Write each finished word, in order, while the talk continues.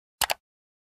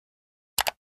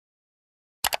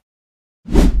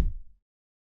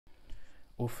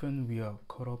Often we are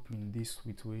caught up in this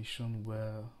situation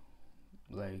where,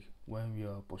 like, when we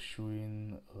are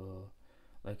pursuing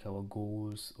like our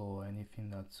goals or anything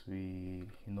that we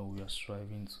are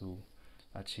striving to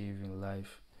achieve in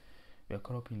life, we are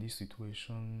caught up in this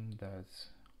situation that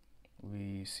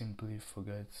we simply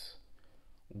forget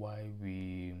why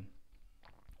we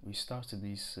started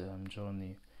this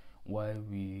journey, why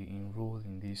we enroll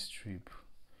in this trip,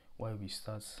 why we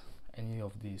start any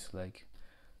of this. Like,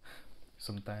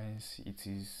 sometimes it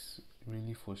is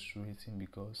really frustrating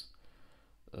because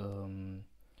um,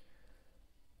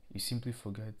 you simply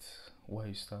forget why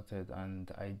you started,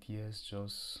 and ideas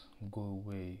just go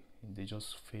away, they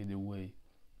just fade away.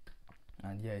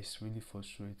 And yeah, it's really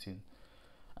frustrating.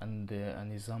 And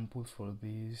an example for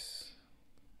this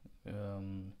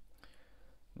um,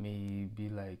 may be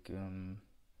like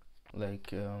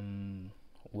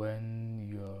when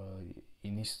you're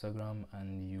in Instagram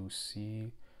and you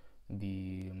see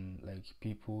the like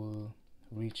people,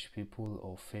 rich people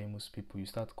or famous people, you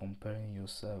start comparing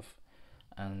yourself,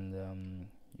 and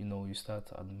you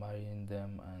start admiring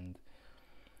them, and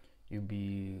you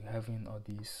be having all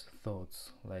these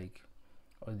thoughts, like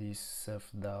all these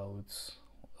self-doubts.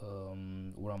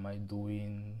 What am I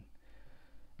doing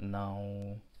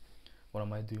now? What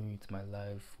am I doing with my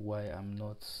life? Why I'm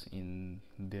not in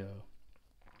their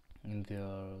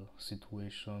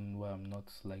situation? Why I'm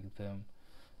not like them?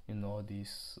 All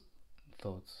these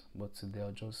thoughts, but they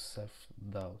are just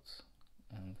self-doubt.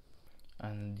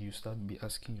 And you start be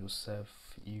asking yourself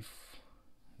if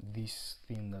this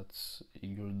thing that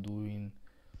you're doing,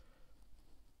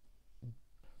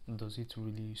 does it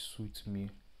really suit me?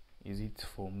 Is it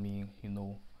for me?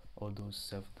 All those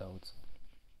self-doubts.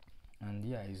 And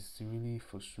yeah, it's really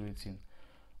frustrating,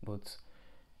 but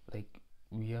like,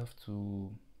 we have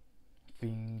to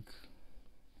think,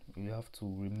 we have to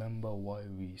remember why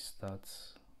we start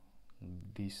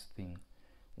this thing,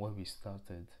 why we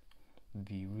started,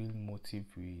 the real motive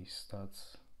we start.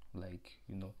 Like,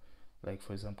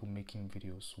 for example, making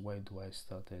videos. Why do I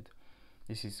started?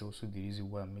 This is also the reason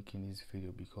why I'm making this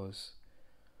video, because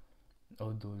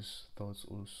all those thoughts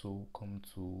also come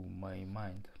to my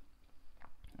mind,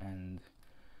 and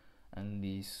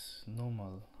it's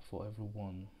normal for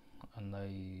everyone. And I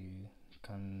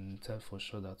can tell for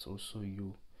sure that also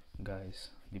you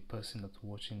guys, the person that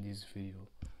watching this video,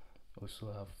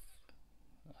 also have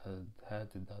had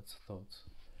that thought,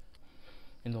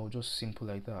 just simple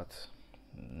like that.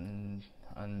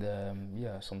 And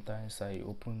yeah, sometimes I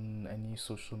open any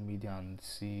social media and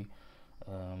see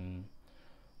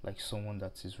like someone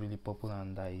that is really popular,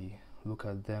 and I look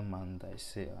at them and I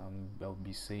say, I'll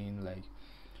be saying like,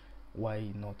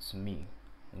 why not me?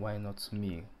 Why not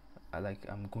me?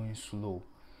 I'm going slow.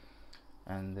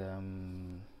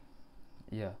 And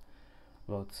yeah,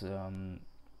 but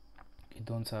you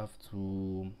don't have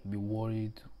to be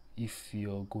worried if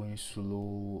you're going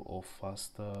slow or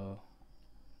faster,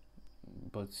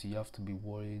 but you have to be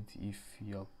worried if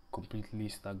you're completely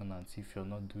stagnant, if you're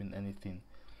not doing anything,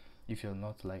 if you're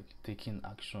not like taking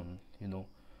action.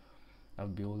 I'll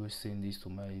be always saying this to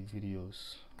my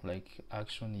videos, like,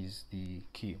 action is the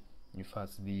key. In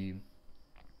fact, the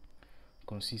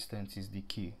consistent is the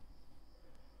key,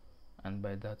 and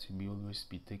by that you'll be always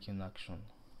be taking action.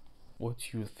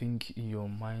 What you think in your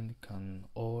mind can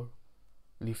all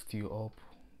lift you up,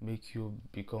 make you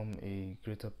become a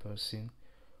greater person,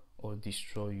 or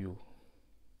destroy you.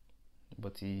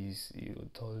 But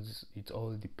it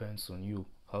all depends on you,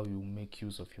 how you make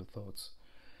use of your thoughts.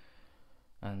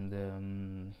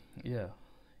 And yeah,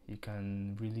 you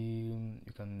can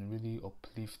really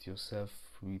uplift yourself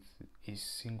with a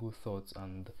single thought,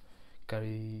 and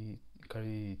carry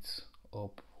it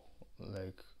up,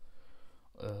 like,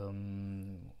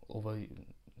 over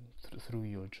through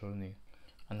your journey.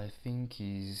 And I think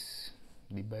is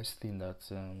the best thing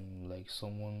that like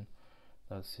someone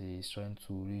that is trying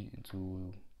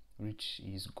to reach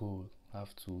his goal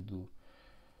have to do,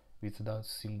 with that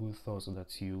single thought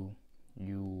that you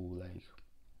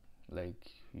like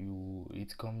you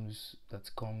it comes that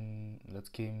came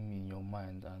in your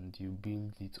mind, and you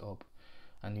build it up,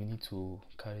 and you need to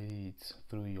carry it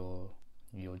through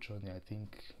your journey. I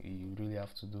think you really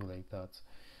have to do like that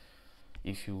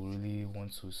if you really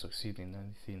want to succeed in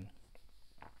anything.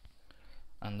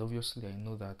 And obviously I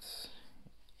know that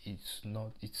it's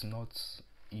not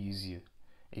easy,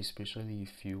 especially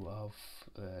if you have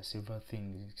several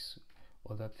things,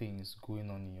 other things going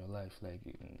on in your life. Like,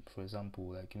 for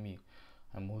example, like me,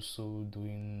 I'm also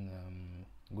going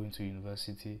to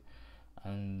university,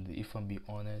 and if I'm be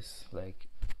honest, like,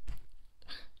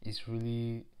 it's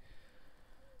really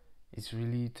it's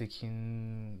really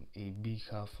taking a big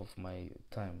half of my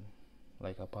time,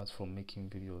 like apart from making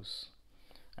videos.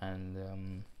 And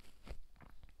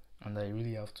I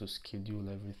really have to schedule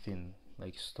everything,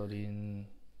 like studying,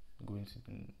 going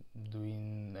to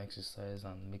doing exercise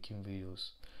and making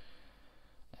videos.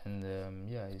 And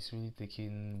yeah, it's really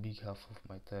taking big half of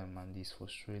my time, and it's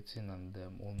frustrating and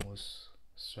almost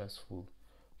stressful.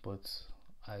 But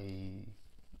I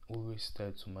always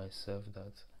tell to myself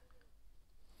that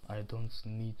I don't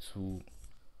need to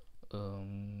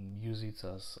use it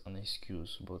as an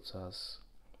excuse, but as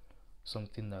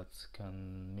something that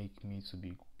can make me to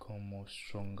become more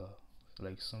stronger,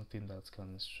 like something that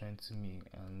can strengthen me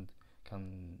and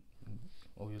can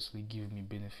obviously give me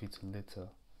benefit later.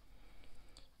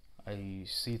 I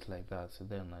see it like that.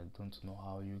 Then I don't know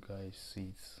how you guys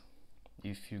see it.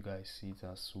 If you guys see it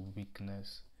as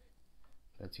weakness,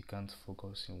 that you can't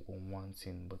focus on one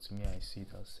thing, but me, I see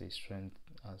it as a strength,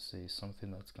 as a something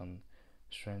that can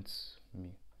strengthen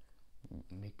me,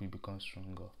 make me become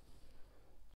stronger.